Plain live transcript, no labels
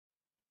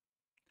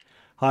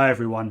Hi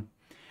everyone.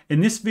 In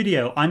this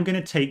video, I'm going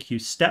to take you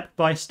step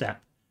by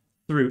step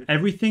through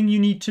everything you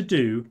need to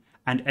do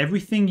and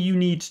everything you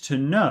need to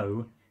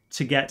know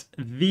to get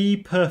the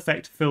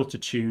perfect filter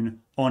tune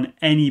on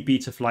any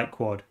Betaflight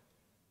quad.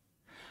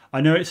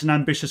 I know it's an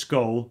ambitious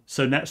goal,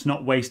 so let's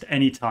not waste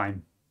any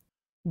time.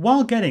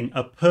 While getting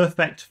a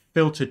perfect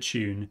filter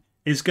tune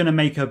is going to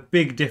make a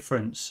big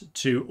difference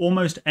to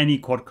almost any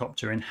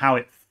quadcopter in how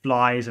it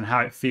flies and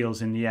how it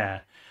feels in the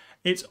air,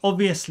 it's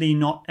obviously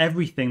not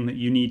everything that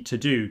you need to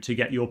do to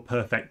get your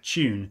perfect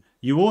tune.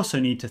 You also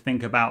need to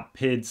think about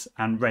PIDs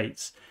and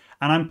rates,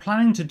 and I'm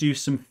planning to do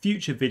some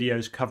future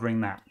videos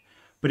covering that.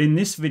 But in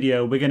this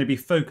video, we're going to be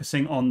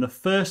focusing on the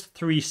first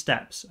 3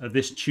 steps of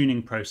this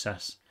tuning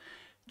process: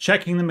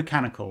 checking the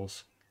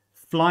mechanicals,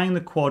 flying the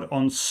quad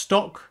on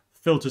stock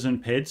filters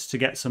and PIDs to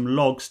get some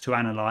logs to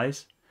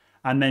analyze,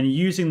 and then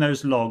using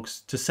those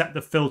logs to set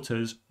the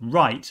filters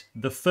right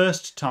the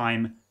first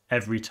time,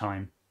 every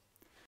time.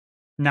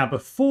 Now,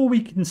 before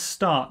we can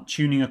start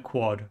tuning a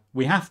quad,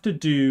 we have to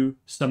do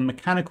some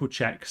mechanical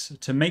checks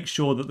to make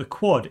sure that the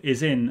quad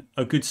is in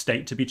a good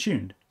state to be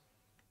tuned.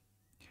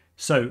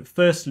 So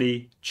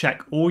firstly,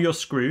 check all your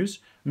screws,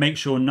 make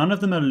sure none of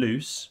them are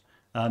loose.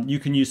 You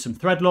can use some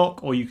thread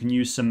lock or you can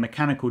use some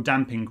mechanical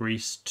damping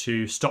grease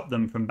to stop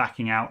them from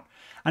backing out.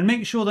 And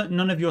make sure that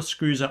none of your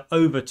screws are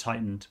over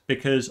tightened,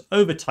 because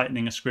over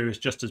tightening a screw is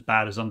just as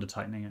bad as under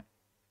tightening it.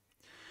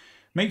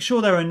 Make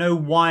sure there are no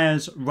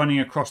wires running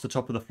across the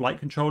top of the flight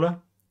controller,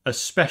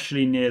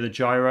 especially near the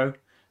gyro.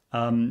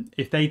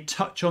 If they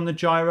touch on the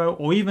gyro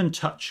or even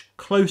touch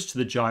close to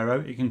the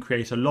gyro, it can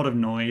create a lot of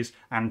noise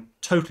and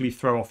totally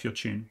throw off your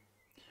tune.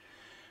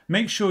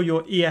 Make sure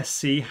your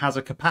ESC has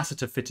a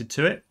capacitor fitted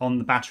to it on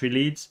the battery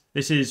leads.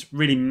 This is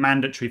really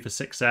mandatory for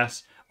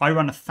 6S. I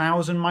run a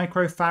 1000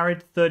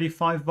 microfarad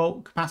 35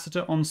 volt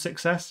capacitor on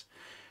 6S,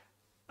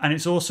 and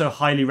it's also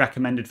highly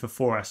recommended for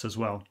 4S as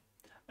well.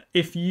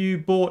 If you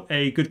bought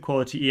a good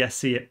quality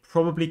ESC, it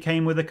probably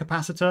came with a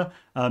capacitor.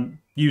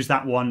 Use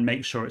that one,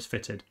 make sure it's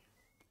fitted.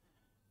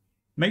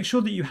 Make sure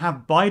that you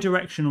have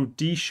bidirectional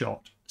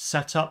D-shot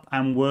set up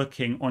and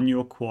working on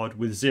your quad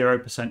with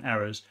 0%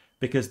 errors,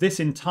 because this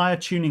entire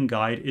tuning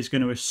guide is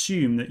going to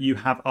assume that you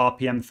have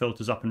RPM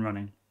filters up and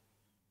running.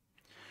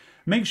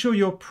 Make sure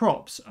your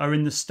props are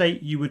in the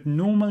state you would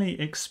normally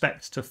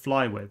expect to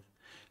fly with.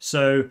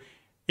 So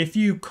if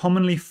you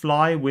commonly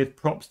fly with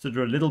props that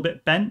are a little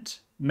bit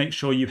bent, make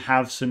sure you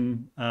have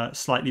some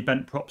slightly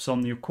bent props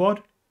on your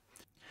quad.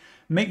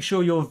 Make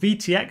sure your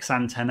VTX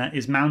antenna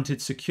is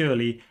mounted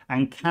securely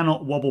and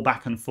cannot wobble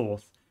back and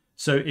forth.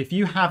 So if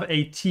you have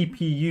a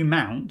TPU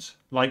mount,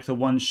 like the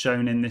one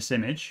shown in this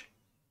image,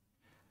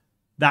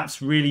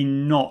 that's really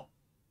not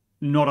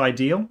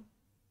ideal,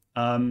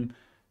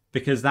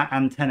 because that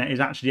antenna is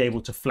actually able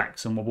to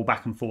flex and wobble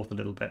back and forth a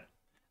little bit.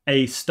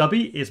 A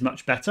stubby is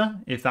much better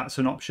if that's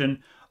an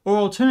option. Or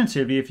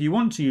alternatively, if you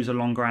want to use a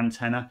longer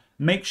antenna,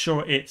 make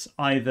sure it's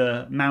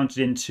either mounted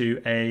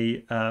into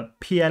a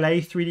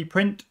PLA 3D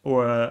print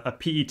or a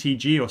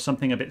PETG or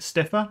something a bit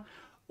stiffer,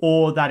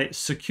 or that it's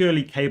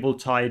securely cable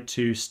tied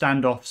to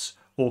standoffs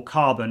or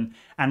carbon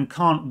and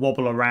can't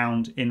wobble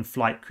around in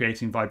flight,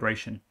 creating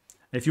vibration.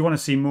 If you want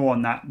to see more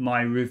on that, my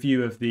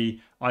review of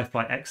the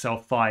iFlight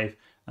XL5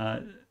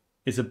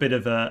 is a bit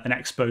of an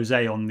expose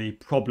on the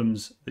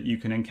problems that you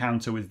can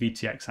encounter with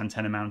VTX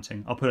antenna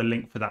mounting. I'll put a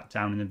link for that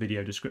down in the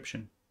video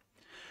description.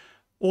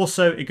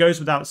 Also, it goes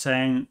without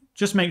saying,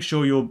 just make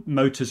sure your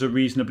motors are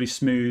reasonably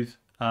smooth.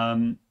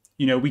 You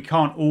know, we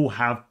can't all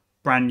have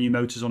brand new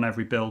motors on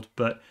every build,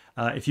 but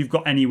if you've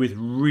got any with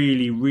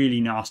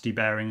really nasty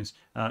bearings,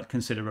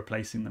 consider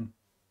replacing them.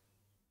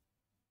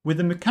 With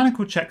the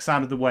mechanical checks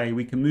out of the way,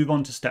 we can move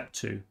on to step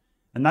 2.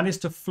 And that is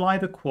to fly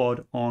the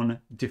quad on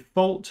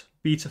default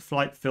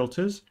Betaflight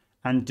filters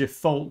and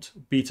default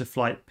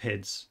Betaflight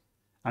PIDs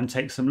and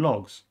take some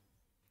logs.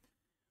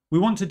 We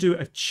want to do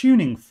a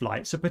tuning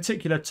flight, so a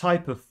particular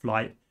type of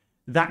flight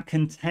that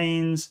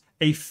contains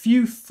a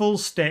few full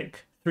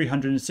stick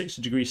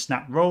 360 degree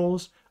snap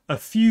rolls, a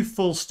few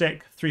full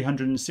stick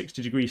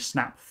 360 degree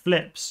snap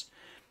flips,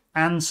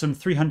 and some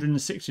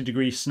 360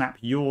 degree snap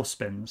yaw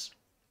spins.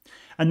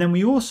 And then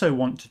we also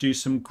want to do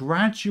some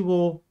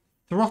gradual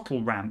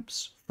throttle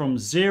ramps from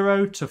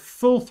 0 to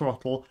full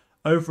throttle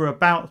over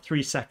about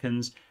 3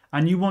 seconds,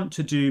 and you want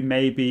to do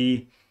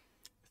maybe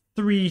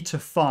 3 to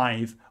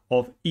 5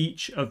 of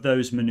each of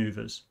those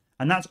maneuvers.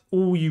 And that's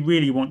all you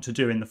really want to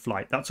do in the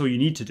flight. That's all you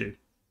need to do.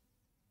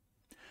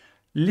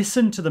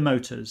 Listen to the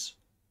motors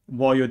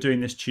while you're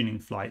doing this tuning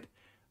flight.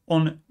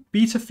 On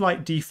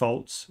Betaflight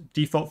defaults,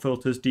 default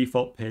filters,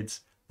 default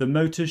PIDs, the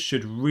motors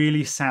should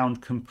really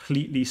sound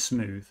completely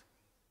smooth.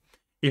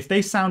 If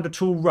they sound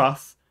at all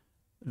rough,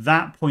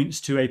 that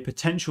points to a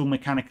potential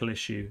mechanical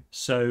issue.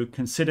 So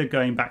consider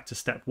going back to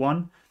step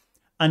 1,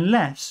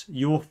 unless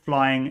you're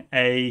flying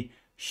a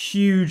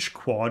huge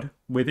quad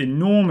with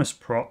enormous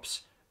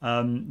props.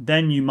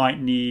 Then you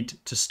might need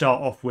to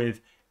start off with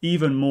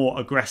even more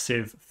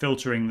aggressive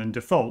filtering than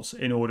defaults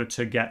in order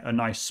to get a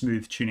nice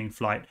smooth tuning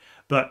flight.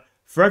 But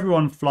for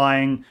everyone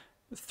flying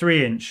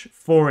 3-inch,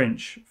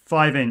 4-inch,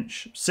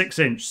 5-inch,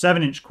 6-inch,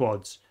 7-inch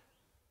quads,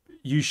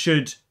 you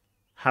should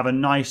have a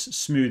nice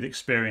smooth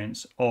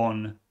experience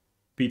on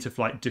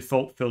Betaflight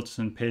default filters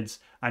and PIDs.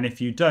 And if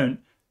you don't,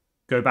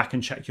 go back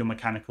and check your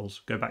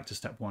mechanicals. Go back to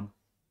step 1.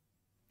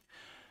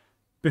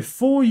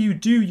 Before you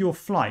do your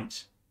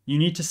flight, you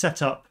need to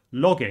set up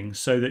logging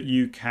so that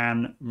you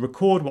can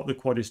record what the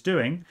quad is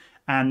doing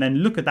and then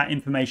look at that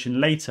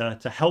information later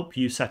to help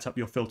you set up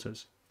your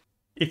filters.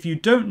 If you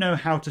don't know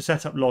how to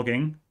set up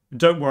logging,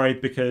 don't worry,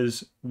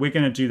 because we're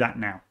going to do that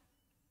now.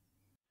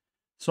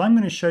 So I'm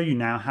going to show you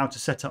now how to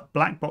set up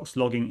Blackbox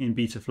logging in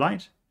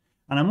Betaflight,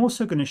 and I'm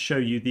also going to show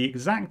you the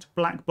exact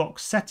Blackbox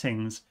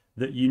settings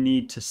that you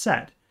need to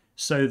set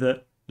so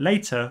that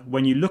later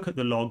when you look at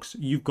the logs,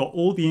 you've got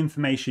all the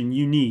information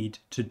you need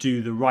to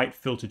do the right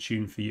filter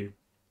tune for you.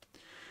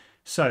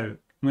 So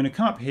I'm going to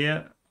come up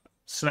here,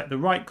 select the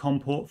right COM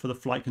port for the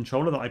flight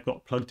controller that I've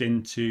got plugged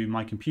into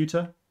my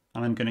computer,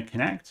 and I'm going to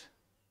connect.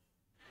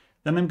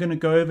 Then I'm going to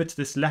go over to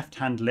this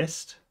left-hand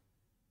list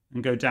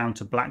and go down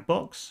to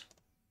Blackbox.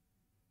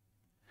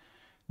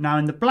 Now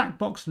in the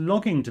Blackbox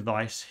logging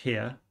device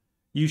here,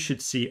 you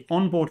should see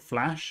onboard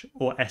flash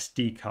or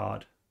SD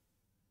card.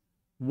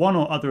 One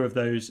or other of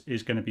those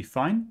is going to be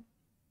fine.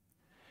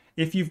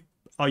 If you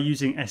are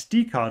using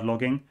SD card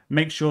logging,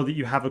 make sure that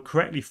you have a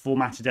correctly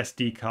formatted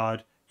SD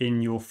card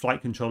in your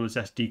flight controller's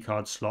SD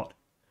card slot.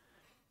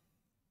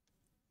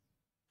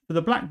 For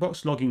the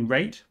Blackbox logging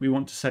rate, we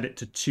want to set it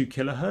to 2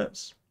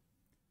 kHz.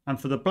 And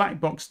for the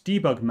Blackbox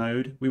debug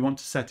mode, we want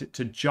to set it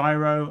to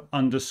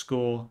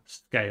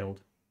gyro_scaled.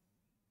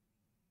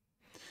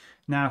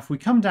 Now, if we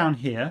come down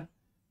here,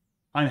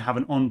 I have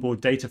an onboard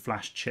data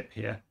flash chip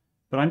here,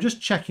 but I'm just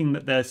checking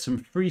that there's some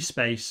free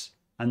space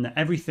and that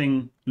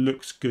everything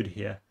looks good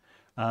here.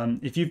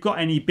 If you've got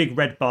any big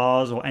red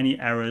bars or any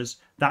errors,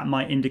 that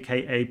might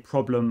indicate a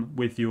problem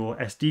with your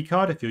SD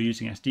card. If you're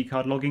using SD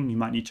card logging, you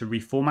might need to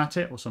reformat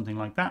it or something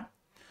like that.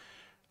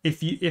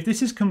 If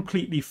this is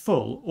completely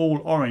full,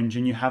 all orange,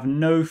 and you have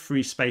no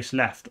free space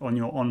left on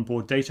your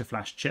onboard data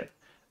flash chip,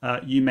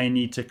 you may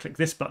need to click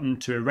this button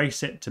to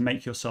erase it to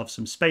make yourself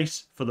some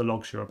space for the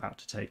logs you're about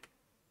to take.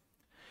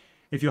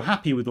 If you're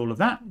happy with all of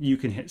that, you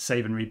can hit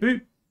save and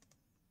reboot,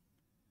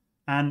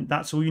 and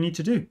that's all you need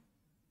to do.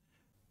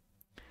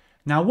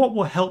 Now, what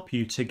will help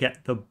you to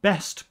get the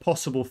best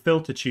possible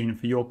filter tune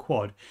for your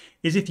quad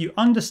is if you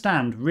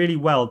understand really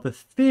well the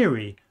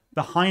theory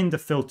behind the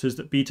filters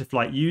that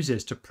Betaflight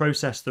uses to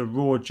process the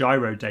raw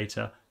gyro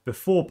data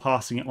before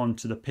passing it on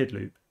to the PID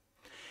loop.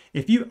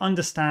 If you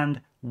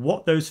understand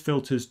what those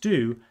filters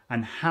do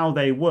and how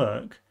they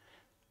work,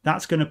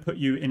 that's going to put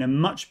you in a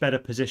much better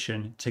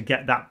position to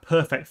get that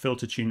perfect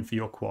filter tune for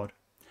your quad.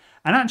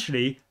 And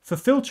actually, for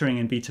filtering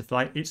in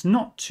Betaflight, it's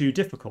not too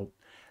difficult.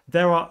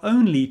 There are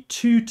only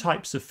 2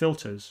 types of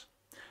filters.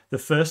 The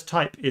first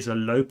type is a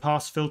low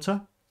pass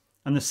filter,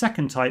 and the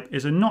second type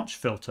is a notch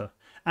filter.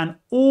 And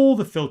all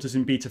the filters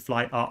in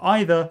Betaflight are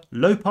either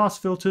low pass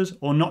filters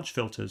or notch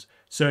filters.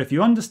 So if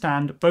you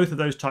understand both of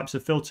those types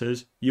of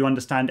filters, you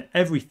understand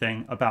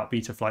everything about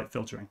Betaflight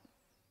filtering.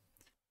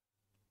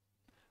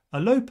 A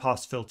low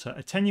pass filter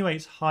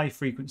attenuates high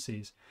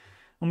frequencies.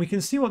 And we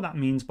can see what that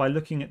means by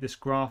looking at this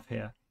graph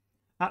here.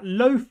 At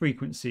low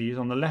frequencies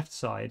on the left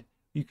side,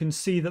 you can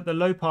see that the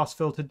low pass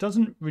filter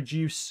doesn't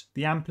reduce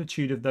the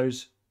amplitude of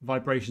those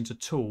vibrations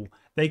at all.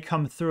 They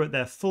come through at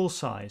their full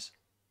size.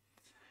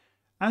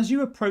 As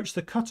you approach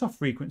the cutoff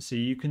frequency,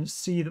 you can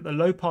see that the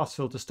low pass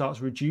filter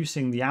starts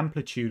reducing the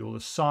amplitude or the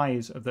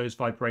size of those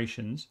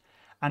vibrations.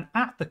 And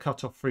at the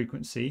cutoff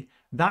frequency,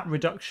 that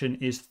reduction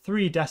is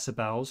 3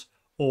 decibels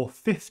or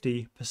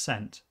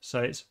 50%.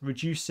 So it's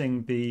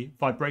reducing the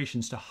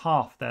vibrations to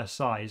half their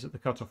size at the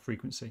cutoff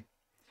frequency.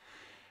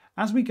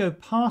 As we go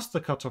past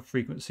the cutoff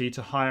frequency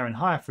to higher and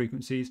higher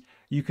frequencies,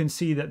 you can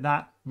see that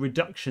that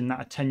reduction,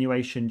 that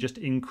attenuation just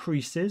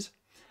increases.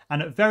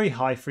 And at very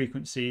high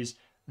frequencies,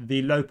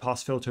 the low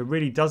pass filter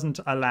really doesn't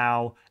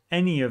allow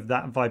any of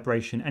that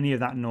vibration, any of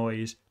that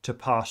noise to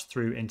pass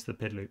through into the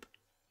PID loop.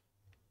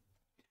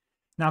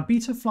 Now,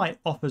 Betaflight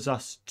offers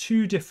us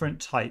 2 different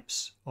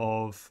types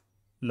of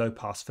low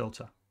pass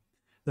filter.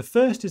 The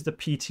first is the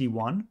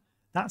PT1.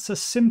 That's a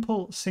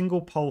simple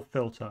single pole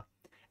filter.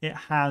 It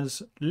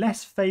has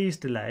less phase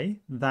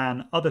delay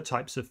than other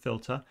types of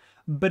filter,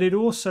 but it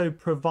also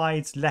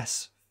provides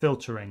less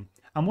filtering.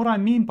 And what I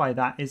mean by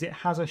that is it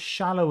has a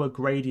shallower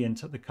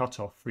gradient at the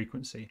cutoff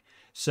frequency.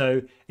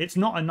 So it's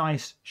not a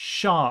nice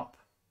sharp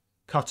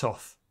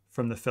cutoff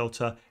from the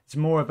filter, it's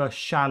more of a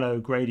shallow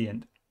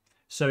gradient.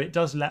 So it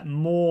does let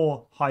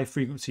more high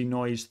frequency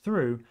noise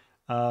through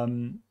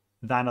than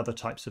other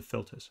types of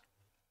filters.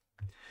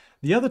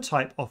 The other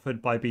type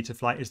offered by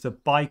Betaflight is the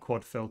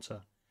biquad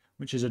filter,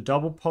 which is a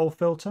double pole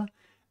filter.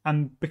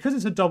 And because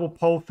it's a double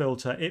pole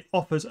filter, it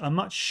offers a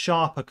much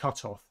sharper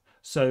cutoff.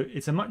 So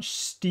it's a much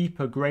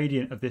steeper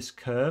gradient of this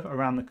curve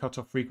around the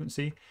cutoff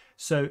frequency.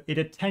 So it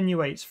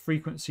attenuates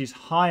frequencies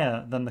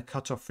higher than the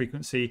cutoff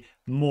frequency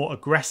more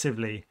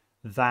aggressively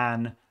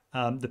than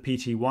the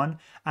PT1.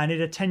 And it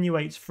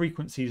attenuates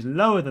frequencies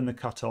lower than the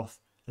cutoff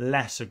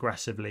less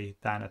aggressively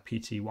than a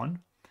PT1.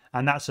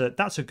 And that's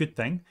a good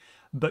thing,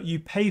 but you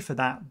pay for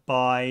that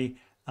by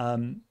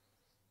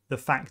the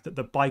fact that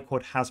the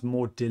biquad has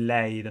more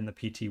delay than the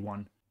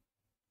PT1.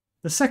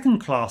 The second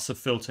class of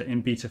filter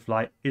in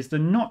Betaflight is the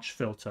notch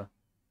filter.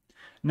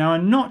 Now, a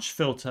notch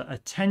filter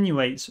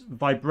attenuates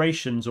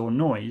vibrations or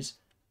noise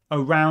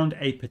around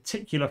a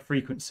particular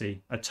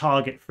frequency, a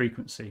target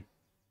frequency.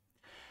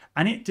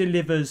 And it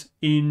delivers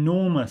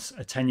enormous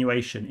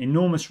attenuation,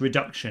 enormous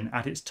reduction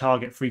at its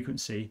target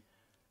frequency,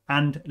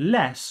 and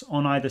less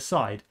on either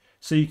side.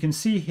 So you can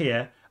see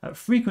here, at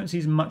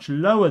frequencies much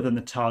lower than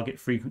the target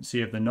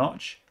frequency of the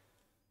notch,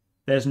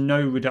 there's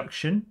no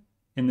reduction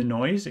in the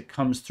noise. It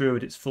comes through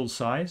at its full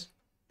size.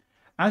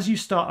 As you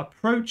start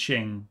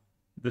approaching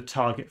the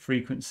target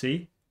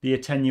frequency, the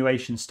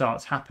attenuation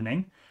starts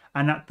happening.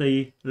 And at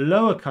the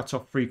lower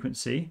cutoff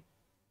frequency,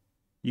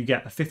 you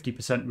get a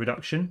 50%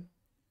 reduction.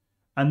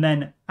 And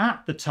then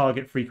at the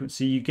target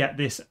frequency, you get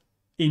this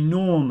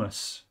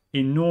enormous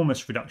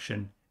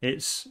reduction.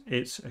 It's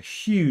a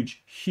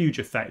huge, huge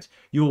effect.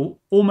 You'll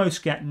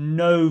almost get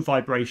no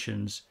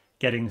vibrations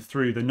getting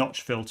through the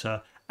notch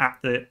filter at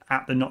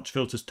the notch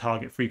filter's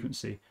target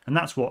frequency. And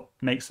that's what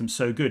makes them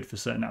so good for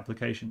certain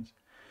applications.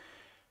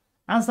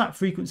 As that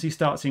frequency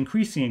starts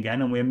increasing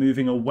again and we're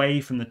moving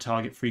away from the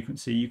target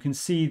frequency, you can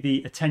see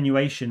the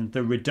attenuation,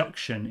 the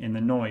reduction in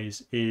the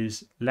noise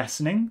is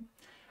lessening.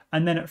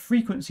 And then at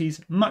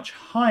frequencies much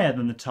higher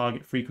than the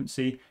target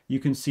frequency, you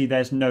can see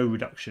there's no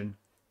reduction.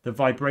 The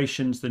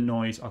vibrations, the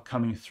noise are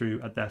coming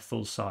through at their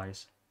full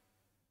size.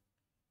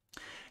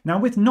 Now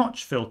with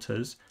notch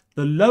filters,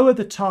 the lower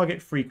the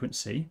target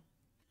frequency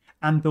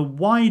and the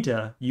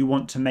wider you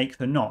want to make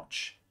the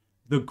notch,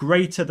 the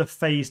greater the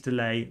phase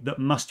delay that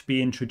must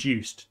be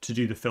introduced to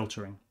do the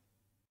filtering.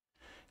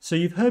 So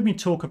you've heard me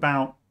talk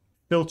about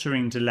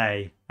filtering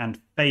delay and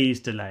phase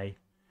delay.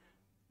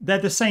 They're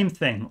the same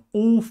thing.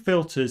 All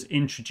filters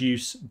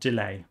introduce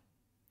delay.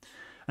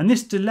 And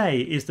this delay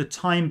is the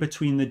time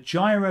between the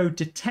gyro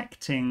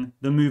detecting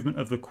the movement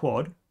of the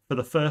quad for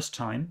the first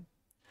time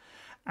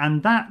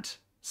and that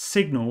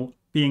signal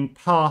being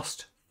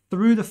passed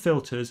through the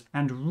filters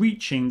and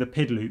reaching the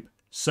PID loop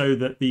so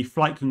that the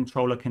flight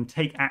controller can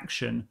take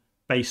action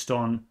based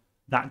on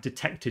that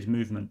detected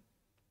movement.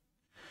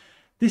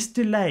 This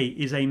delay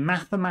is a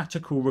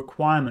mathematical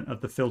requirement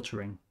of the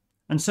filtering.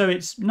 And so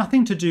it's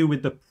nothing to do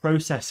with the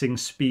processing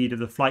speed of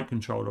the flight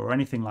controller or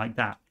anything like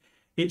that.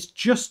 It's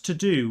just to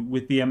do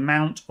with the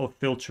amount of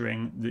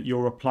filtering that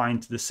you're applying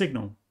to the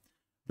signal.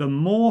 The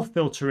more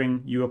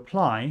filtering you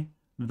apply,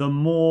 the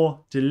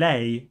more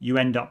delay you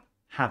end up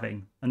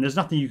having. And there's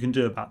nothing you can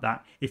do about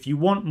that. If you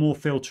want more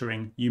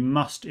filtering, you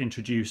must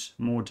introduce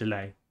more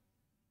delay.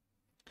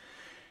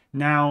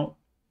 Now,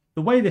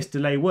 the way this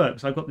delay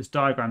works, I've got this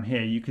diagram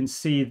here. You can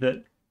see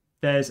that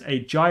there's a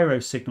gyro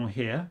signal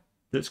here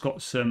that's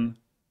got some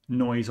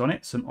noise on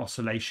it, some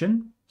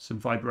oscillation, some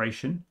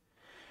vibration.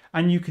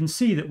 And you can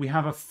see that we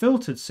have a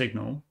filtered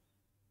signal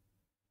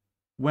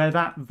where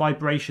that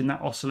vibration,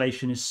 that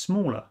oscillation is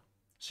smaller.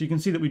 So you can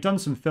see that we've done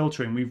some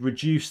filtering. We've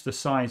reduced the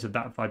size of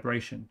that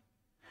vibration.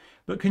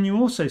 But can you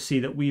also see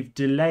that we've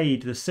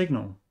delayed the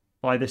signal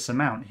by this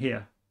amount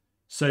here?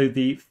 So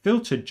the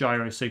filtered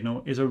gyro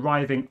signal is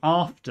arriving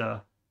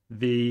after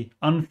the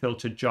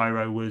unfiltered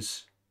gyro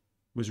was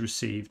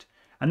received.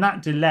 And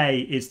that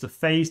delay is the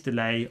phase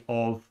delay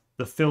of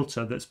the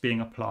filter that's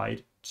being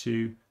applied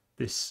to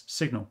this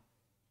signal.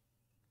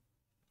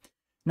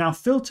 Now,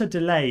 filter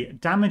delay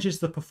damages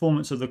the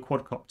performance of the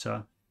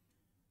quadcopter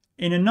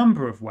in a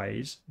number of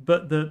ways,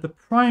 but the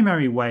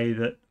primary way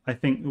that I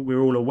think that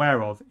we're all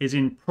aware of is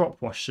in prop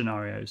wash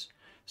scenarios.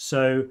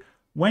 So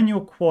when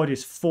your quad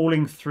is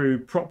falling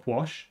through prop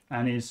wash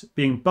and is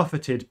being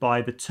buffeted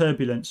by the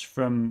turbulence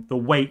from the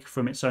wake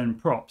from its own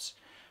props,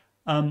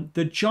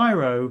 the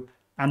gyro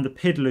and the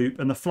PID loop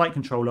and the flight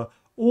controller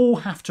all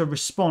have to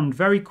respond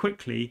very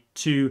quickly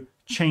to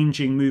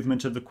changing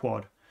movement of the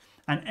quad.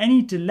 And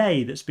any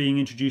delay that's being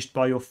introduced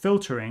by your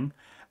filtering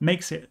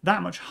makes it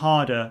that much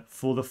harder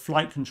for the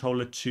flight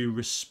controller to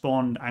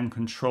respond and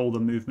control the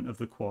movement of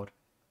the quad.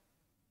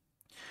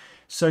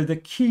 So the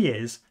key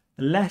is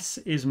less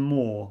is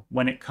more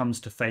when it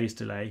comes to phase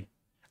delay.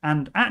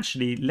 And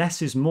actually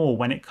less is more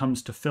when it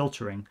comes to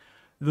filtering.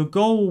 The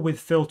goal with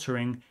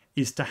filtering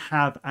is to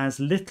have as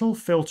little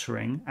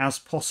filtering as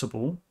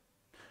possible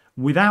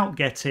without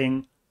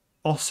getting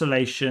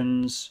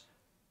oscillations,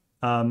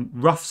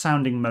 rough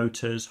sounding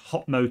motors,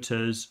 hot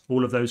motors,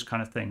 all of those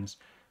kind of things.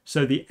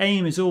 So the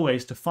aim is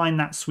always to find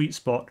that sweet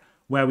spot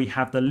where we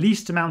have the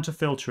least amount of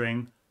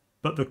filtering,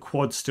 but the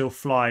quad still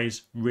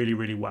flies really,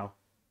 really well.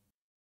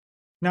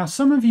 Now,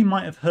 some of you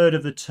might have heard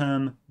of the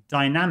term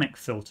dynamic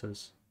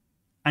filters.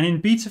 And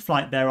in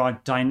Betaflight, there are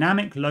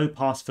dynamic low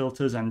pass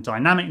filters and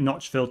dynamic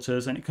notch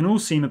filters, and it can all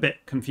seem a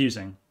bit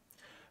confusing.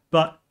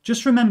 But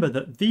just remember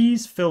that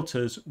these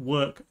filters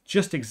work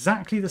just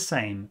exactly the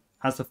same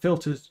as the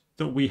filters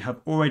that we have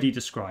already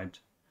described.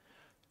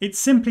 It's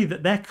simply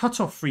that their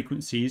cutoff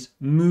frequencies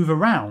move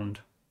around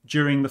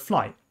during the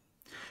flight.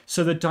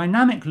 So the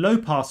dynamic low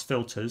pass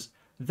filters,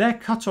 their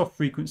cutoff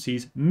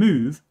frequencies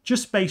move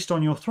just based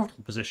on your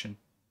throttle position.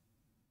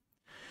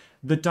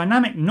 The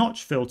dynamic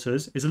notch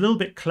filters is a little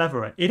bit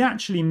cleverer. It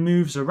actually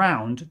moves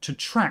around to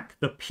track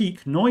the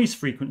peak noise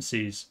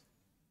frequencies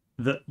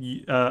that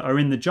are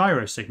in the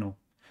gyro signal.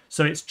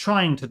 So it's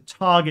trying to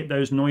target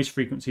those noise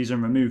frequencies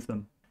and remove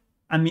them.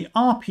 And the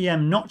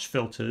RPM notch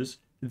filters,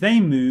 they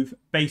move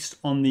based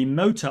on the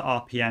motor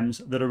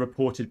RPMs that are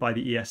reported by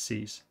the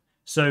ESCs.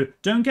 So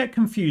don't get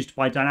confused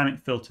by dynamic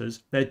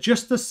filters. They're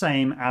just the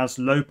same as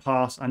low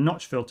pass and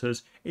notch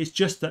filters. It's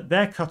just that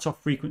their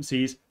cutoff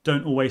frequencies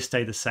don't always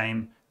stay the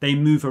same. They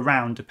move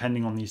around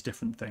depending on these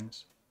different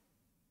things.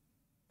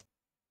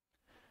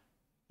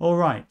 All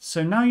right,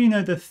 so now you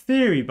know the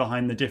theory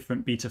behind the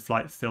different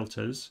Betaflight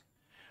filters.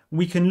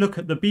 We can look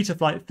at the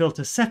Betaflight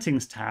filter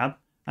settings tab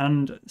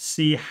and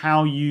see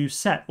how you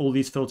set all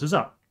these filters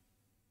up.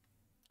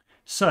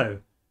 So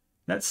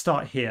let's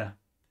start here.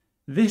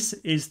 This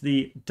is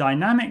the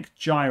dynamic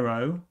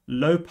gyro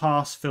low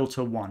pass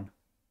filter 1.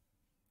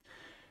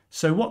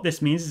 So what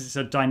this means is it's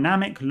a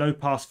dynamic low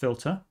pass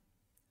filter.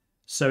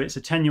 So it's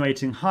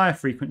attenuating higher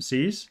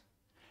frequencies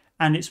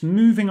and it's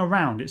moving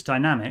around, it's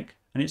dynamic,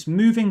 and it's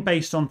moving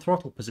based on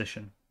throttle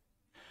position.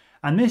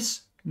 And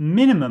this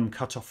minimum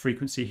cutoff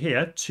frequency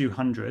here,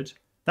 200,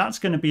 that's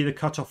going to be the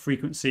cutoff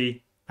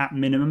frequency at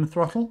minimum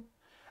throttle,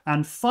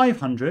 and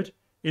 500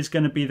 is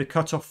going to be the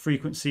cutoff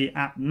frequency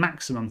at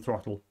maximum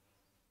throttle.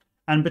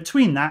 And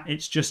between that,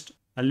 it's just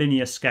a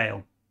linear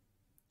scale.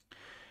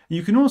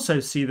 You can also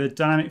see the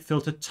dynamic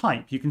filter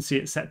type. You can see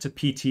it's set to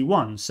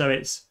PT1, so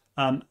it's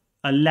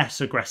a less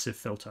aggressive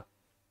filter.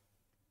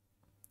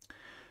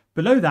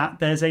 Below that,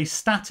 there's a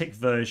static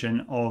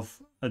version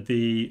of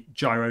the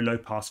gyro low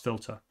pass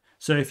filter.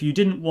 So if you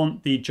didn't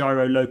want the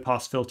gyro low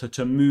pass filter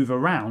to move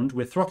around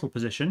with throttle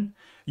position,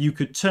 you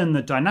could turn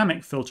the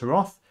dynamic filter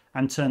off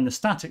and turn the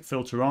static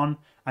filter on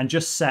and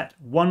just set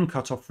one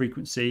cutoff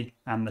frequency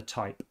and the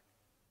type.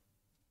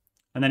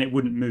 And then it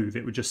wouldn't move,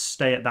 it would just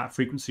stay at that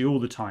frequency all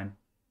the time.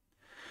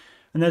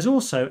 And there's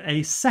also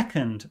a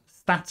second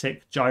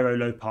static gyro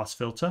low pass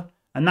filter,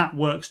 and that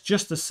works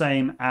just the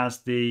same as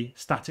the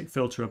static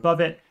filter above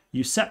it.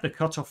 You set the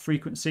cutoff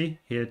frequency,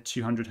 here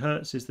 200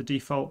 Hertz is the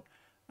default,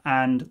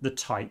 and the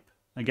type,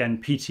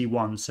 again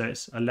PT1, so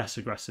it's a less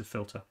aggressive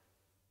filter.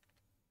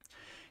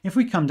 If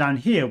we come down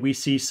here, we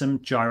see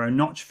some gyro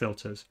notch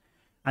filters,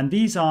 and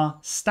these are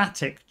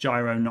static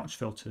gyro notch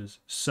filters.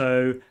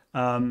 So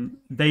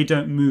they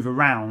don't move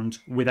around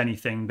with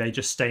anything, they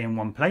just stay in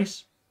one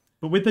place.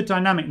 But with the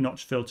dynamic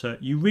notch filter,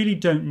 you really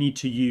don't need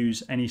to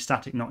use any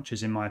static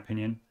notches in my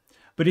opinion.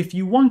 But if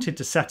you wanted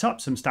to set up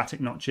some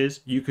static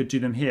notches, you could do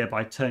them here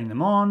by turning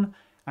them on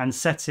and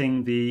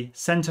setting the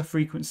center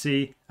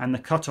frequency and the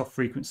cutoff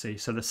frequency.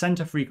 So the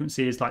center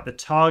frequency is like the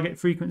target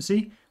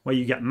frequency where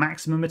you get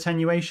maximum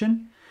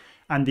attenuation,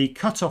 and the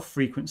cutoff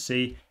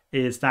frequency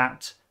is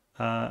that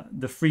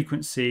the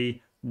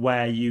frequency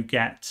where you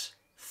get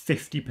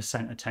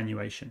 50%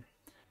 attenuation.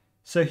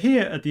 So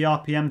here at the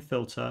RPM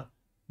filter,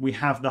 we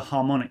have the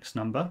harmonics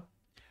number.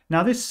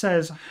 Now this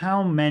says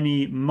how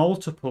many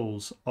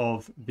multiples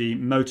of the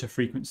motor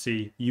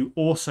frequency you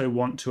also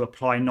want to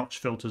apply notch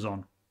filters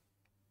on.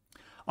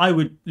 I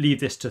would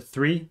leave this to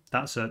 3.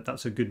 That's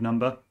a good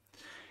number.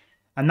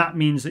 And that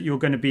means that you're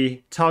going to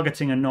be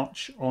targeting a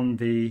notch on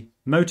the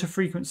motor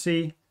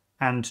frequency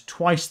and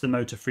twice the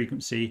motor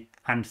frequency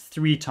and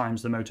 3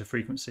 times the motor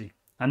frequency.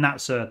 And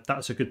that's a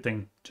good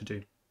thing to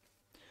do.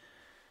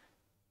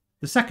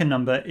 The second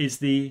number is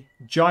the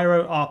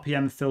gyro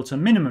RPM filter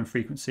minimum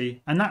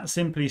frequency, and that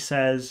simply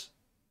says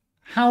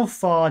how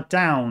far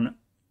down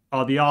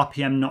are the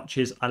RPM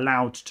notches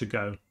allowed to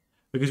go,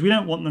 because we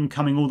don't want them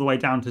coming all the way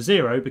down to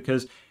 0,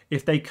 because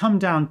if they come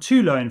down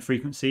too low in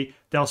frequency,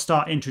 they'll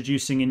start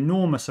introducing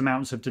enormous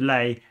amounts of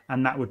delay,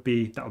 and that would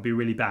be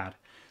really bad.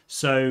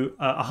 So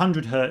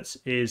 100 Hertz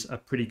is a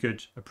pretty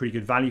good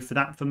value for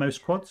that for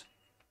most quads.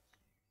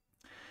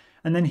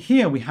 And then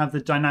here we have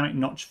the dynamic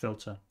notch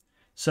filter.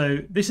 So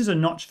this is a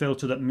notch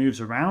filter that moves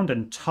around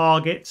and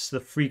targets the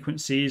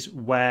frequencies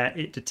where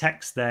it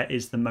detects there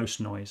is the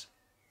most noise.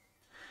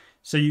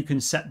 So you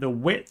can set the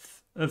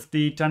width of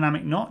the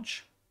dynamic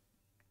notch,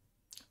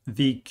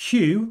 the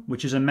Q,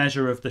 which is a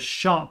measure of the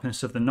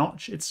sharpness of the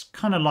notch. It's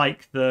kind of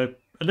like a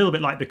little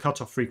bit like the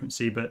cutoff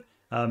frequency, but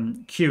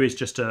Q is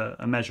just a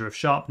measure of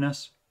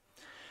sharpness.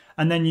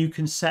 And then you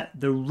can set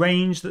the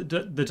range that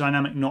the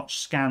dynamic notch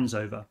scans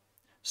over.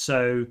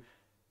 So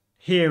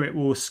here it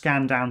will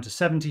scan down to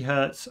 70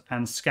 Hertz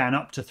and scan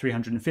up to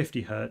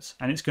 350 Hertz,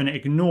 and it's going to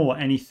ignore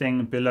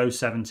anything below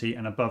 70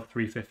 and above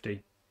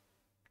 350.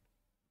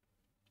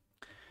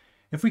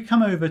 If we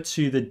come over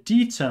to the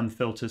D-term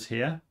filters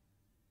here,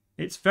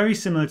 it's very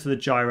similar to the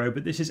gyro,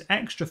 but this is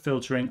extra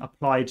filtering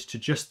applied to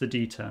just the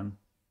D-term.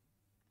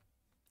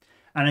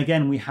 And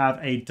again, we have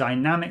a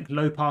dynamic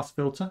low pass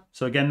filter.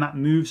 So again, that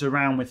moves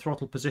around with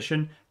throttle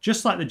position.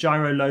 Just like the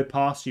gyro low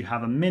pass, you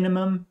have a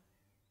minimum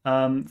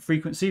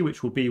frequency,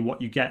 which will be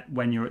what you get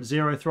when you're at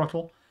 0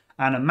 throttle,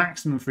 and a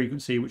maximum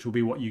frequency, which will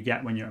be what you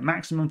get when you're at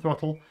maximum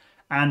throttle,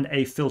 and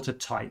a filter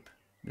type.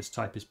 This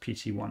type is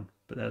PT1.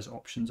 but there's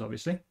options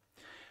obviously.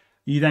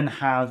 You then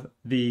have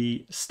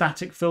the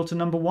static filter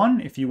number 1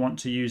 if you want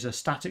to use a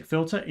static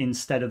filter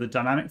instead of the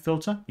dynamic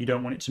filter. You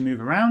don't want it to move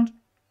around,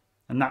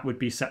 and that would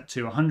be set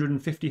to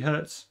 150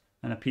 Hertz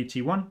and a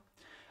PT1.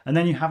 And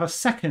then you have a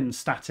second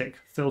static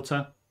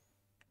filter,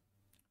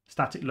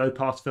 static low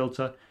pass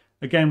filter,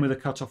 again with a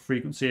cutoff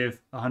frequency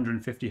of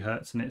 150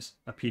 Hertz, and it's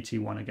a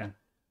PT1 again.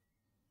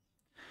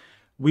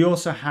 We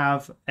also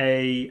have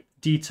a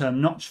D-term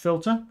notch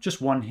filter,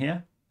 just one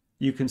here.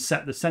 You can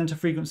set the center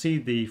frequency,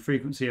 the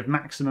frequency of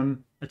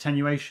maximum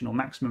attenuation or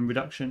maximum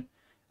reduction,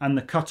 and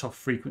the cutoff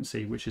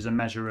frequency, which is a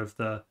measure of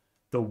the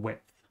width.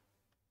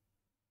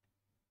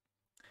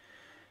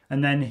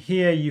 And then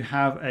here you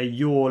have a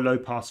yaw low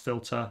pass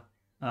filter,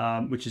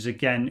 which is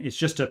again, it's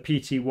just a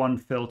PT1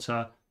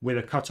 filter with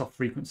a cutoff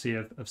frequency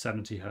of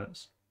 70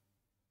 Hertz.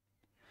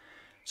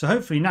 So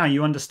hopefully now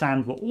you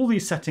understand what all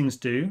these settings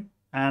do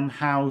and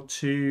how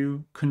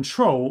to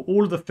control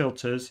all of the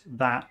filters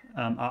that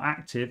are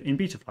active in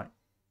Betaflight.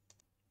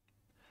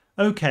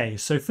 Okay,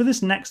 so for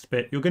this next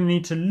bit, you're going to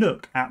need to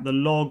look at the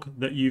log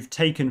that you've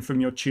taken from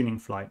your tuning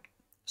flight.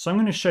 So I'm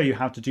going to show you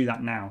how to do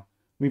that now.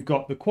 We've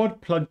got the quad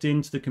plugged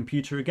into the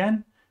computer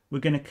again. We're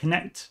going to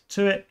connect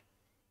to it.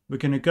 We're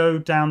going to go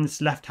down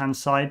this left-hand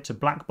side to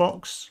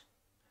Blackbox.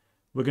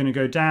 We're going to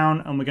go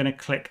down and we're going to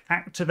click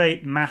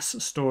Activate Mass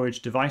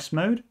Storage Device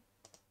Mode.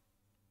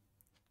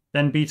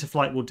 Then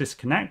Betaflight will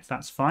disconnect,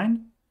 that's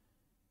fine.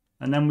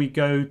 And then we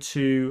go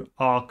to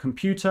our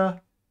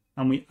computer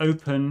and we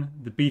open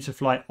the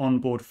Betaflight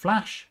onboard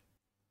flash.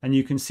 And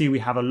you can see we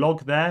have a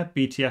log there,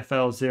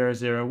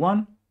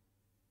 BTFL001.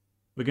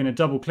 We're going to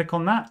double click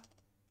on that.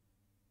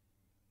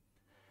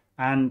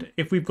 And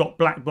if we've got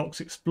Blackbox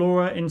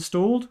Explorer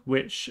installed,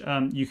 which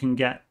you can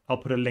get, I'll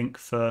put a link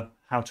for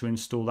how to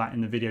install that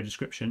in the video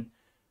description,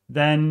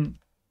 then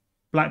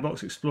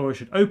Blackbox Explorer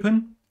should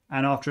open.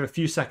 And after a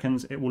few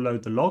seconds, it will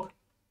load the log.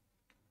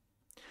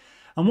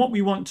 And what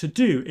we want to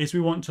do is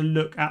we want to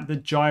look at the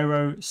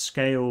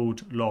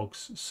gyro-scaled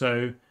logs.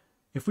 So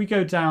if we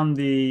go down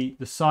the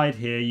side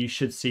here, you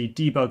should see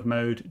debug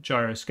mode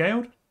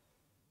gyro-scaled.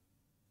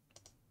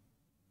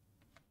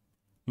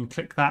 You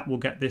click that, we'll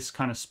get this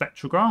kind of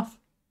spectrograph.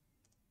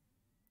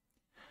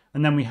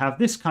 And then we have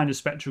this kind of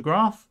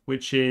spectrograph,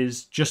 which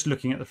is just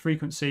looking at the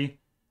frequency.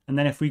 And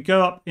then if we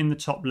go up in the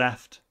top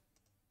left,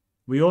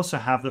 we also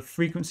have the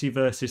frequency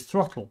versus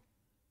throttle,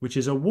 which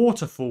is a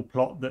waterfall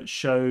plot that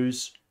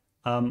shows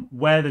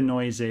where the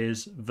noise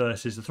is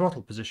versus the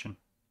throttle position.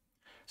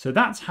 So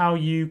that's how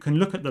you can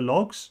look at the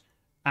logs.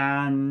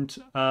 And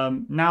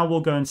now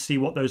we'll go and see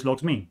what those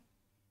logs mean.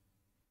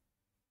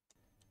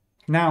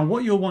 Now,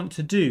 what you'll want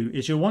to do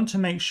is you'll want to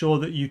make sure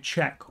that you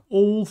check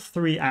all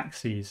 3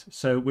 axes.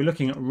 So we're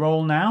looking at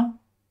roll now.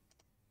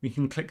 We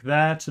can click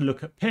there to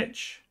look at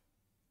pitch,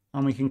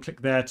 and we can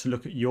click there to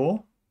look at yaw.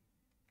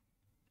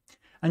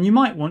 And you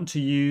might want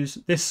to use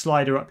this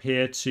slider up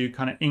here to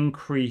kind of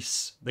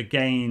increase the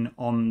gain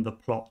on the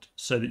plot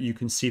so that you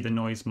can see the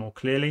noise more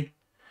clearly.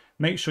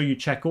 Make sure you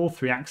check all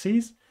 3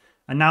 axes.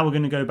 And now we're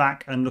going to go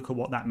back and look at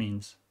what that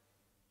means.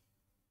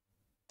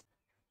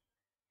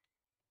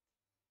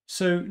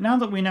 So now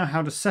that we know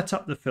how to set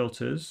up the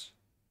filters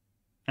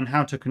and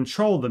how to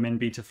control them in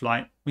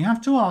Betaflight, we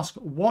have to ask,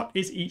 what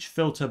is each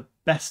filter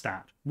best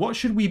at? What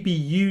should we be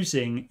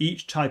using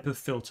each type of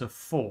filter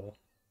for?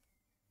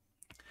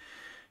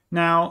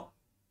 Now,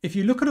 if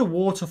you look at a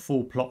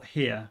waterfall plot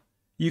here,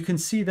 you can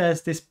see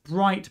there's this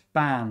bright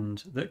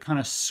band that kind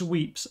of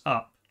sweeps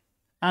up,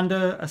 and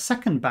a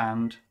second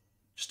band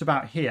just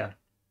about here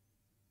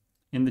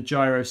in the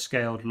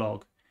gyro-scaled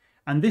log.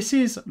 And this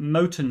is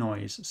motor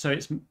noise. So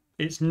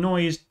it's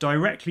noise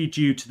directly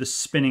due to the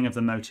spinning of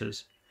the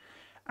motors.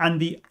 And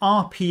the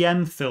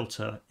RPM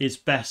filter is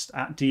best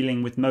at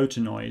dealing with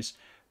motor noise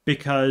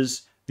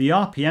because the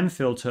RPM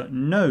filter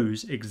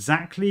knows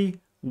exactly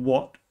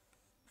what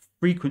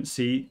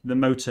frequency the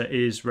motor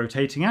is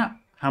rotating at,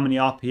 how many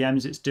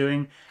RPMs it's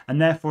doing,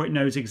 and therefore it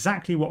knows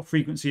exactly what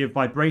frequency of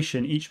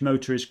vibration each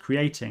motor is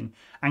creating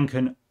and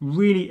can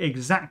really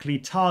exactly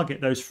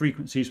target those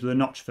frequencies with a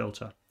notch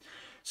filter.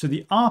 So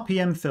the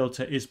RPM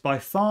filter is by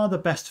far the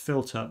best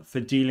filter for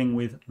dealing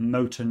with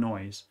motor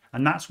noise,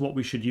 and that's what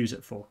we should use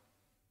it for.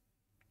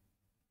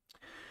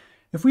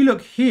 If we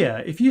look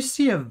here, if you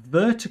see a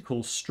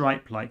vertical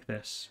stripe like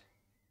this,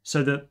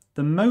 so that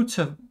the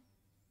motor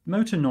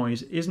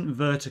noise isn't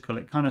vertical,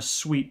 it kind of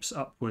sweeps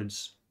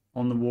upwards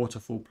on the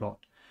waterfall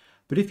plot.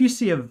 But if you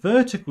see a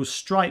vertical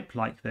stripe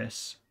like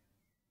this,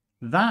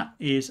 that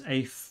is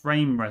a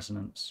frame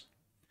resonance.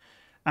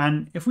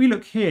 And if we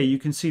look here, you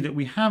can see that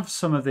we have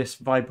some of this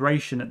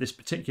vibration at this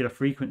particular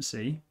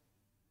frequency,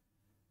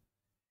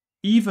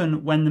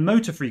 even when the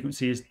motor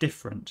frequency is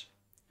different.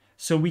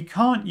 So we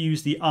can't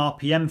use the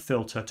RPM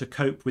filter to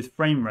cope with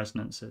frame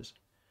resonances.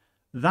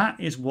 That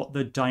is what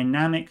the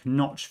dynamic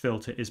notch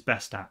filter is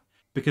best at,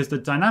 because the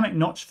dynamic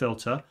notch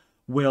filter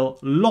will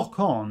lock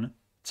on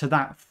to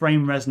that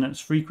frame resonance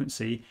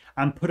frequency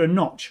and put a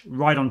notch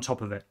right on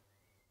top of it.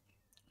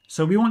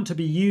 So we want to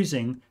be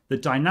using the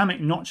dynamic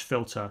notch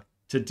filter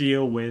to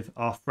deal with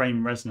our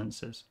frame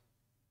resonances.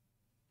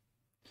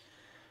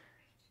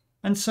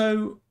 And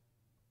so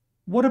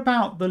what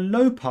about the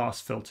low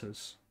pass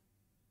filters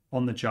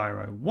on the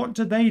gyro? What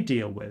do they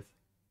deal with?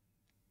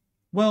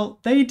 Well,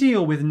 they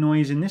deal with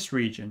noise in this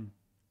region,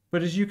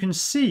 but as you can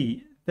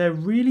see, there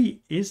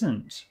really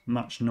isn't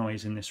much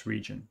noise in this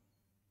region.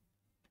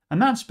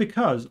 And that's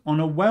because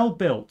on a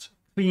well-built,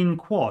 clean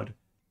quad,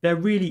 there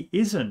really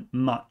isn't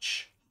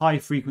much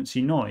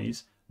high-frequency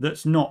noise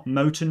that's not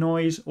motor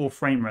noise or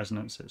frame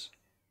resonances.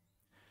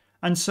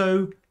 And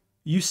so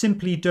you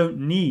simply don't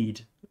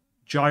need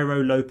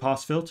gyro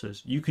low-pass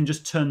filters. You can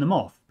just turn them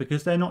off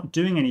because they're not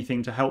doing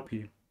anything to help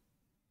you.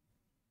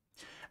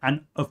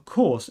 And of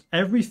course,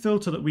 every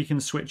filter that we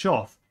can switch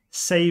off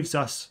saves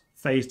us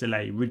phase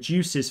delay,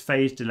 reduces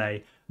phase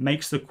delay,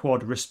 makes the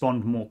quad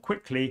respond more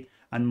quickly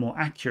and more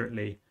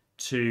accurately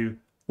to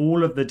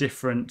all of the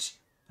different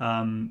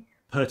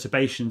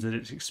perturbations that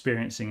it's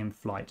experiencing in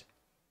flight.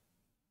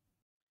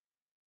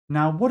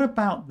 Now, what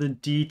about the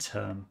D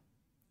term?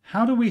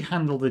 How do we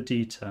handle the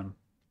D term?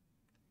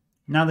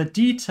 Now, the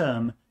D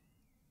term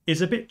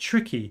is a bit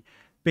tricky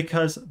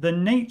because the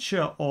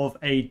nature of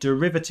a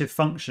derivative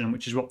function,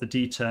 which is what the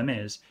D term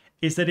is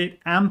that it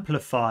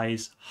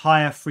amplifies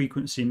higher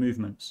frequency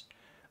movements.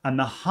 And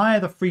the higher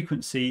the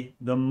frequency,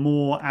 the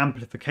more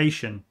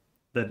amplification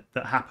that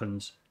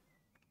happens.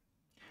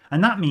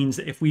 And that means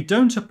that if we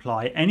don't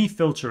apply any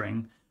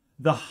filtering,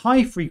 the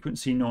high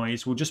frequency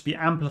noise will just be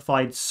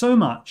amplified so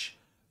much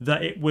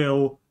that it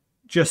will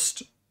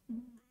just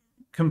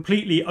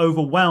completely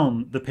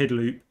overwhelm the PID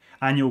loop,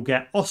 and you'll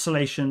get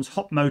oscillations,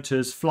 hot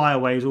motors,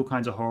 flyaways, all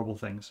kinds of horrible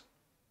things.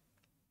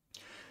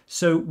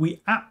 So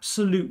we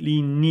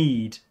absolutely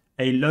need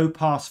a low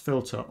pass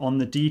filter on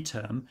the D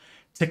term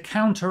to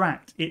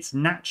counteract its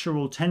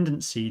natural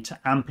tendency to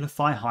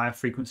amplify higher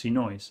frequency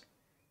noise.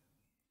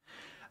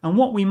 And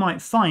what we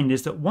might find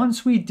is that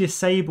once we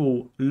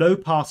disable low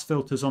pass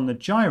filters on the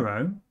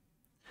gyro,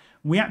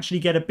 we actually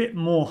get a bit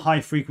more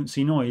high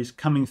frequency noise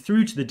coming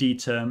through to the D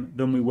term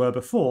than we were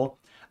before.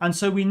 And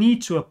so we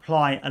need to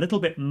apply a little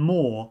bit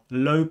more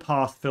low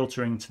pass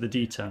filtering to the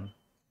D term.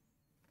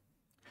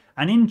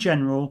 And in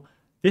general,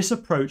 this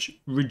approach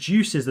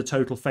reduces the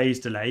total phase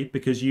delay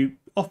because you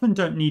often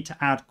don't need to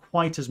add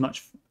quite as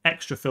much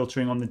extra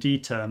filtering on the D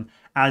term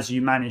as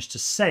you manage to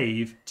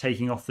save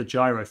taking off the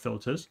gyro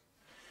filters.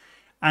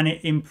 And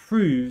it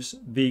improves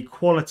the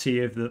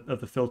quality of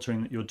the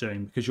filtering that you're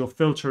doing because you're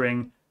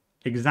filtering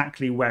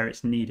exactly where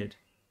it's needed.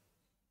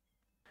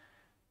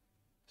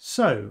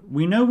 So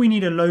we know we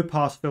need a low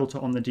pass filter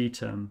on the D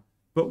term,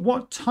 but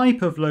what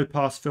type of low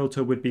pass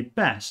filter would be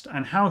best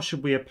and how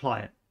should we apply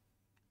it?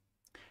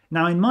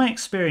 Now, in my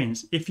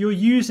experience, if you're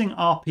using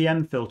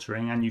RPM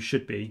filtering, and you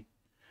should be,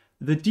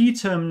 the D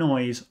term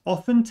noise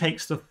often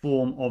takes the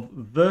form of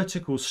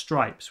vertical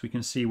stripes. We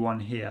can see one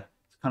here.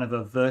 It's kind of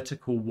a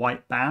vertical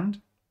white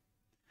band.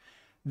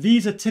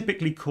 These are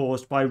typically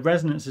caused by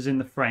resonances in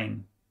the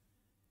frame.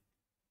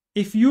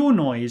 If your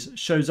noise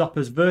shows up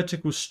as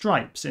vertical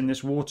stripes in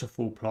this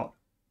waterfall plot,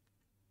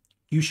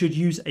 you should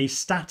use a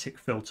static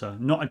filter,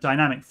 not a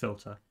dynamic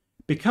filter,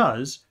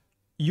 because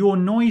your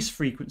noise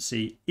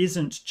frequency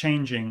isn't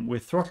changing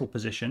with throttle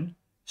position,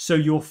 so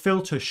your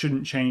filter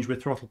shouldn't change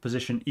with throttle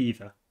position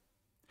either.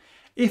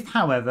 If,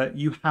 however,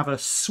 you have a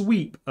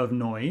sweep of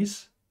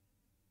noise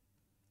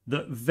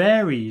that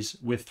varies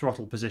with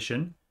throttle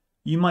position,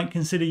 you might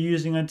consider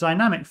using a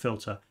dynamic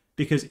filter,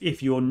 because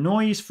if your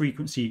noise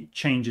frequency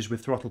changes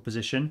with throttle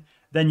position,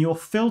 then your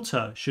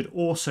filter should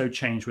also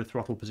change with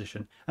throttle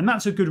position. And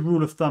that's a good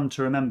rule of thumb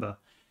to remember.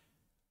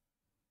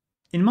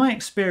 In my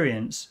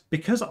experience,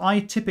 because I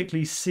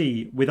typically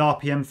see with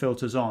RPM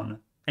filters on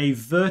a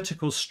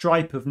vertical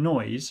stripe of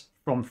noise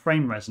from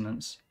frame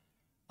resonance,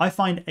 I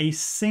find a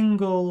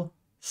single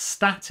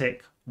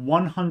static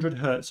 100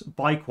 Hz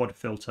biquad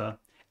filter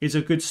is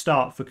a good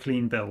start for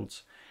clean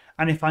builds.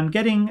 And if I'm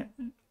getting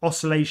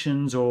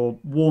oscillations or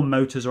warm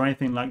motors or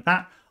anything like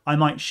that, I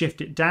might shift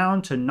it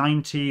down to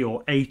 90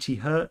 or 80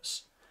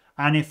 Hertz.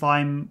 And if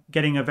I'm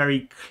getting a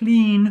very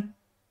clean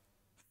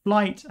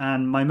flight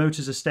and my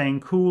motors are staying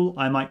cool,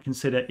 I might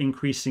consider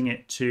increasing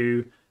it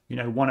to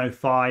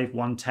 105,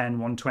 110,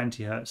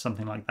 120 Hertz,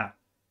 something like that.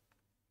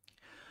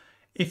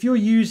 If you're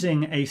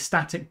using a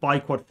static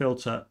biquad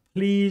filter,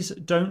 please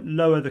don't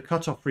lower the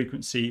cutoff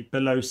frequency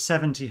below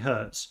 70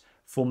 Hertz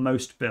for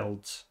most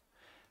builds.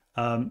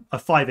 A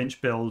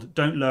 5-inch build,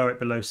 don't lower it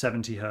below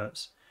 70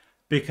 Hertz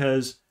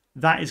because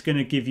that is going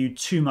to give you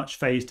too much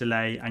phase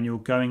delay and you're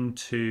going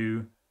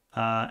to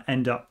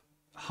end up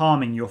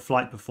harming your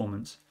flight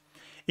performance.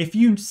 If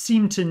you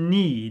seem to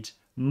need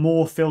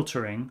more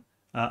filtering,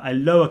 a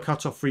lower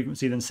cutoff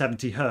frequency than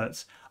 70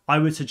 Hertz, I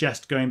would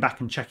suggest going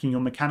back and checking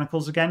your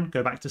mechanicals again.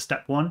 Go back to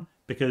step 1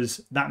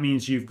 because that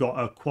means you've got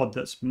a quad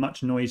that's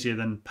much noisier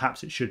than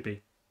perhaps it should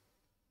be.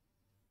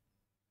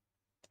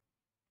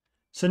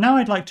 So now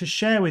I'd like to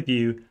share with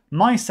you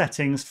my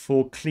settings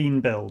for clean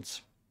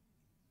builds.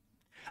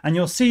 And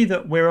you'll see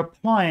that we're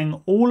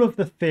applying all of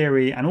the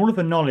theory and all of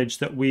the knowledge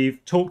that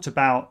we've talked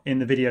about in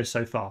the video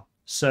so far.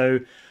 So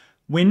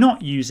We're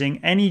not using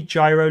any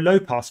gyro low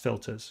pass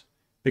filters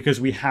because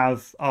we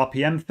have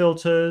RPM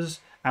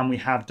filters and we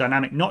have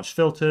dynamic notch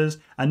filters,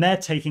 and they're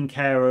taking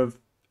care of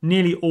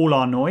nearly all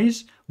our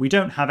noise. We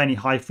don't have any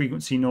high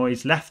frequency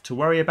noise left to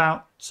worry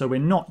about, so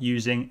we're not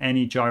using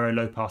any gyro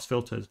low pass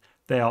filters.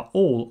 They are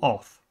all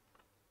off.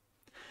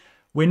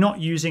 We're not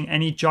using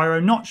any gyro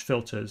notch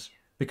filters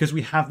because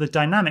we have the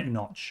dynamic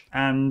notch,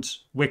 and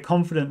we're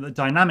confident that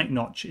dynamic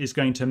notch is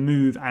going to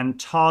move and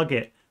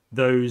target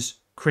those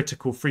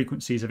critical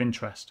frequencies of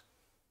interest.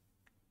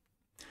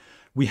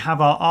 We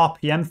have our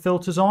RPM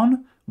filters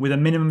on with a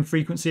minimum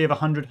frequency of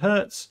 100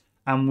 Hertz,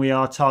 and we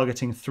are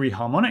targeting 3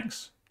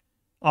 harmonics.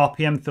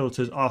 RPM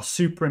filters are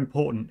super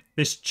important.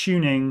 This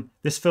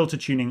filter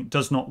tuning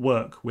does not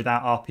work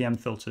without RPM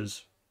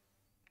filters.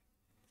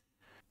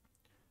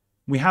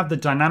 We have the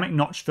dynamic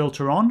notch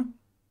filter on.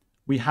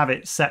 We have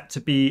it set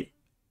to be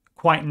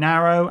quite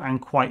narrow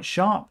and quite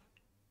sharp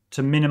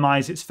to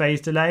minimize its phase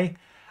delay.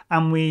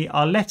 And we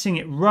are letting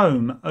it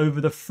roam over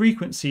the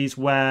frequencies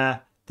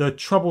where the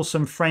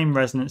troublesome frame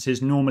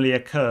resonances normally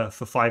occur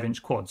for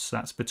 5-inch quads. So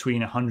that's between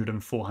 100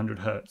 and 400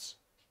 Hertz.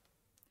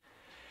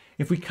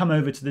 If we come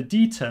over to the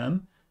D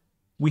term,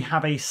 we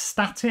have a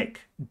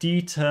static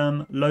D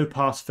term low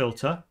pass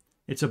filter.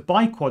 It's a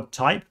biquad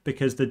type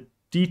because the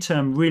D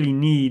term really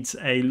needs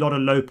a lot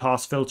of low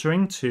pass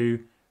filtering to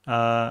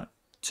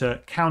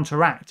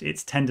counteract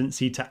its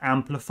tendency to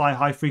amplify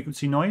high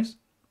frequency noise.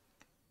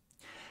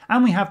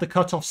 And we have the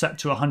cutoff set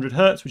to 100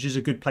 Hertz, which is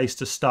a good place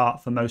to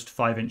start for most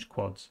 5-inch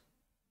quads.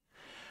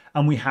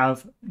 And we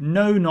have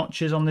no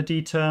notches on the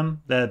D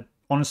term. They're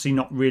honestly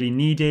not really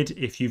needed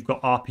if you've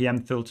got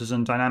RPM filters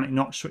and dynamic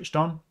notch switched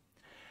on.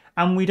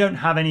 And we don't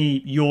have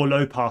any yaw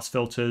low pass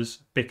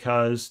filters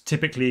because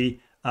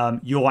typically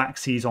yaw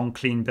axes on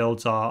clean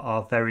builds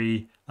are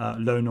very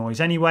low noise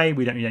anyway.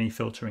 We don't need any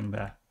filtering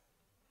there.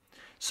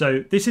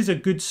 So this is a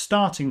good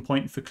starting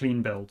point for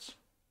clean builds.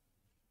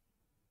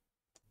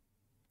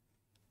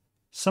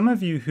 Some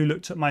of you who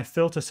looked at my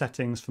filter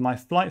settings for my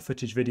flight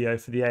footage video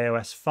for the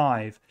AOS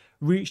 5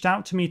 reached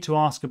out to me to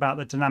ask about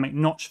the dynamic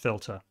notch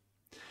filter,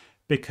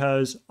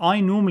 because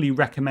I normally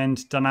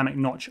recommend dynamic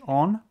notch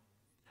on,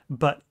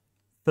 but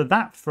for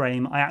that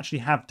frame I actually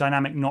have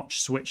dynamic notch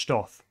switched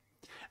off.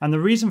 And the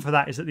reason for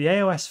that is that the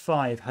AOS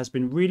 5 has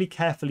been really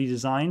carefully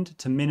designed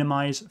to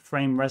minimize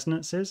frame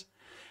resonances,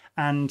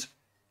 and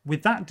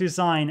with that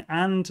design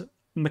and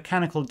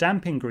mechanical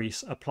damping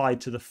grease applied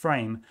to the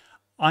frame,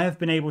 I have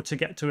been able to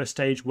get to a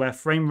stage where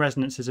frame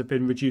resonances have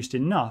been reduced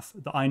enough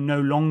that I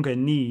no longer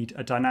need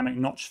a dynamic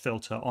notch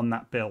filter on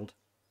that build.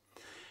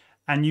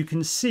 And you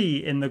can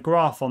see in the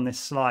graph on this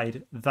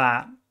slide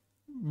that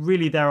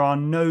really there are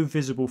no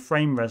visible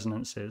frame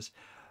resonances.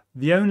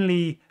 The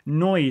only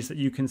noise that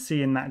you can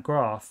see in that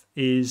graph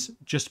is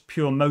just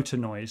pure motor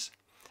noise,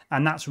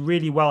 and that's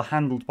really well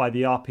handled by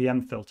the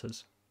RPM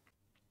filters.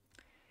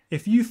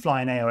 If you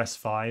fly an AOS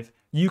 5,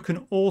 you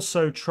can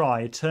also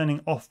try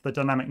turning off the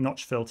dynamic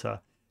notch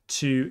filter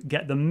to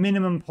get the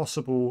minimum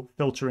possible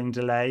filtering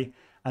delay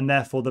and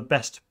therefore the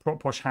best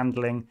prop wash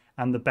handling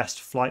and the best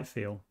flight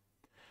feel.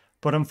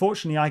 But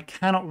unfortunately, I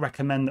cannot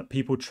recommend that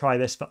people try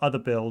this for other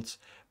builds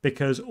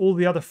because all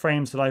the other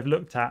frames that I've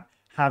looked at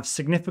have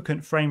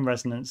significant frame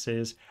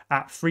resonances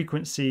at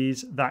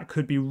frequencies that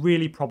could be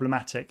really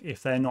problematic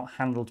if they're not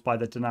handled by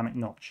the dynamic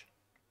notch.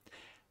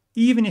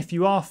 Even if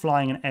you are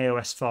flying an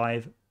AOS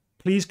 5,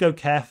 please go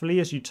carefully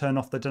as you turn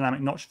off the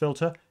dynamic notch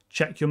filter,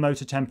 check your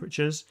motor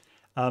temperatures,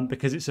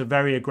 because it's a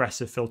very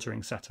aggressive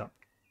filtering setup.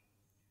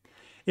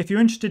 If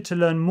you're interested to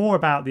learn more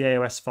about the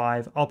AOS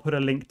 5, I'll put a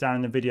link down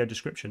in the video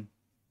description.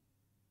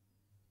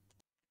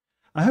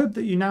 I hope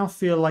that you now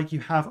feel like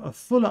you have a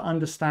fuller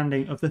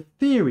understanding of the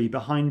theory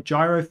behind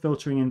gyro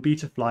filtering in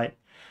Betaflight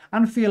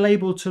and feel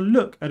able to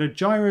look at a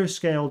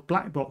gyro-scaled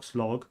Blackbox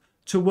log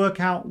to work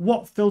out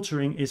what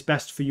filtering is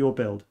best for your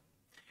build.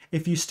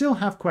 If you still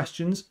have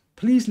questions,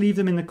 please leave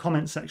them in the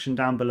comments section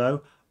down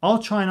below. I'll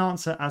try and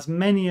answer as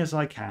many as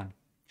I can.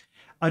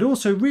 I'd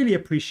also really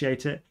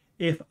appreciate it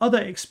if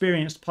other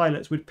experienced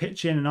pilots would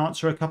pitch in and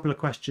answer a couple of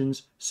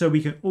questions so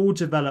we can all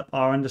develop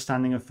our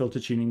understanding of filter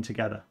tuning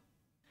together.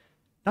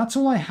 That's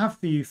all I have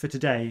for you for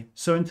today,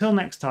 so until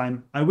next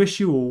time, I wish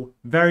you all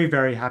very,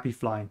 very happy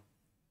flying.